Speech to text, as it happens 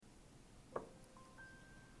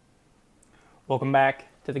Welcome back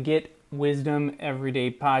to the Get Wisdom Everyday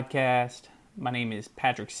podcast. My name is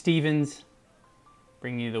Patrick Stevens,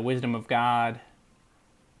 bringing you the wisdom of God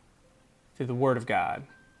through the Word of God.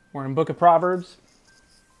 We're in the book of Proverbs,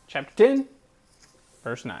 chapter 10,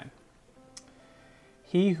 verse 9.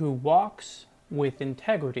 He who walks with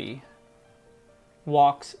integrity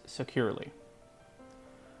walks securely,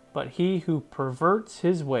 but he who perverts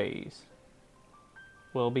his ways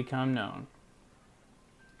will become known.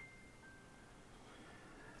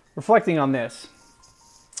 Reflecting on this,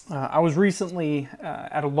 I was recently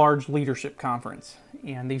at a large leadership conference,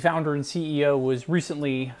 and the founder and CEO was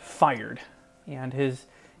recently fired, and his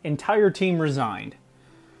entire team resigned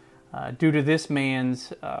due to this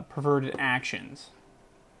man's perverted actions.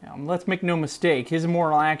 Now, let's make no mistake, his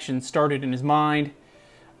immoral actions started in his mind,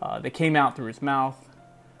 they came out through his mouth,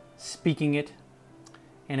 speaking it,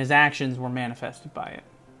 and his actions were manifested by it.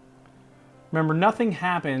 Remember, nothing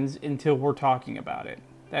happens until we're talking about it.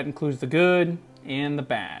 That includes the good and the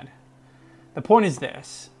bad. The point is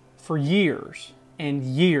this: for years and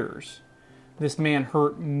years, this man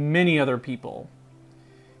hurt many other people.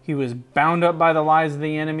 He was bound up by the lies of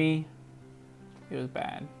the enemy. It was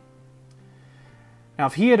bad. Now,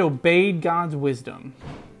 if he had obeyed God's wisdom,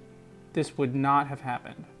 this would not have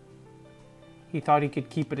happened. He thought he could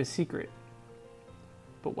keep it a secret.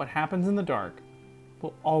 But what happens in the dark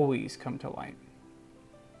will always come to light.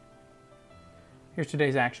 Here's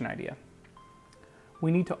today's action idea.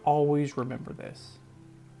 We need to always remember this.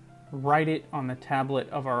 Write it on the tablet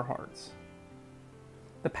of our hearts.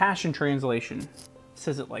 The Passion Translation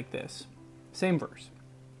says it like this. Same verse.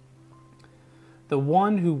 The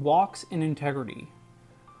one who walks in integrity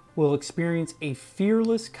will experience a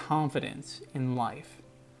fearless confidence in life,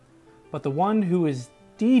 but the one who is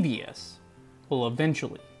devious will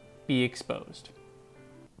eventually be exposed.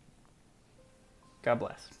 God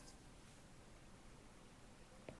bless.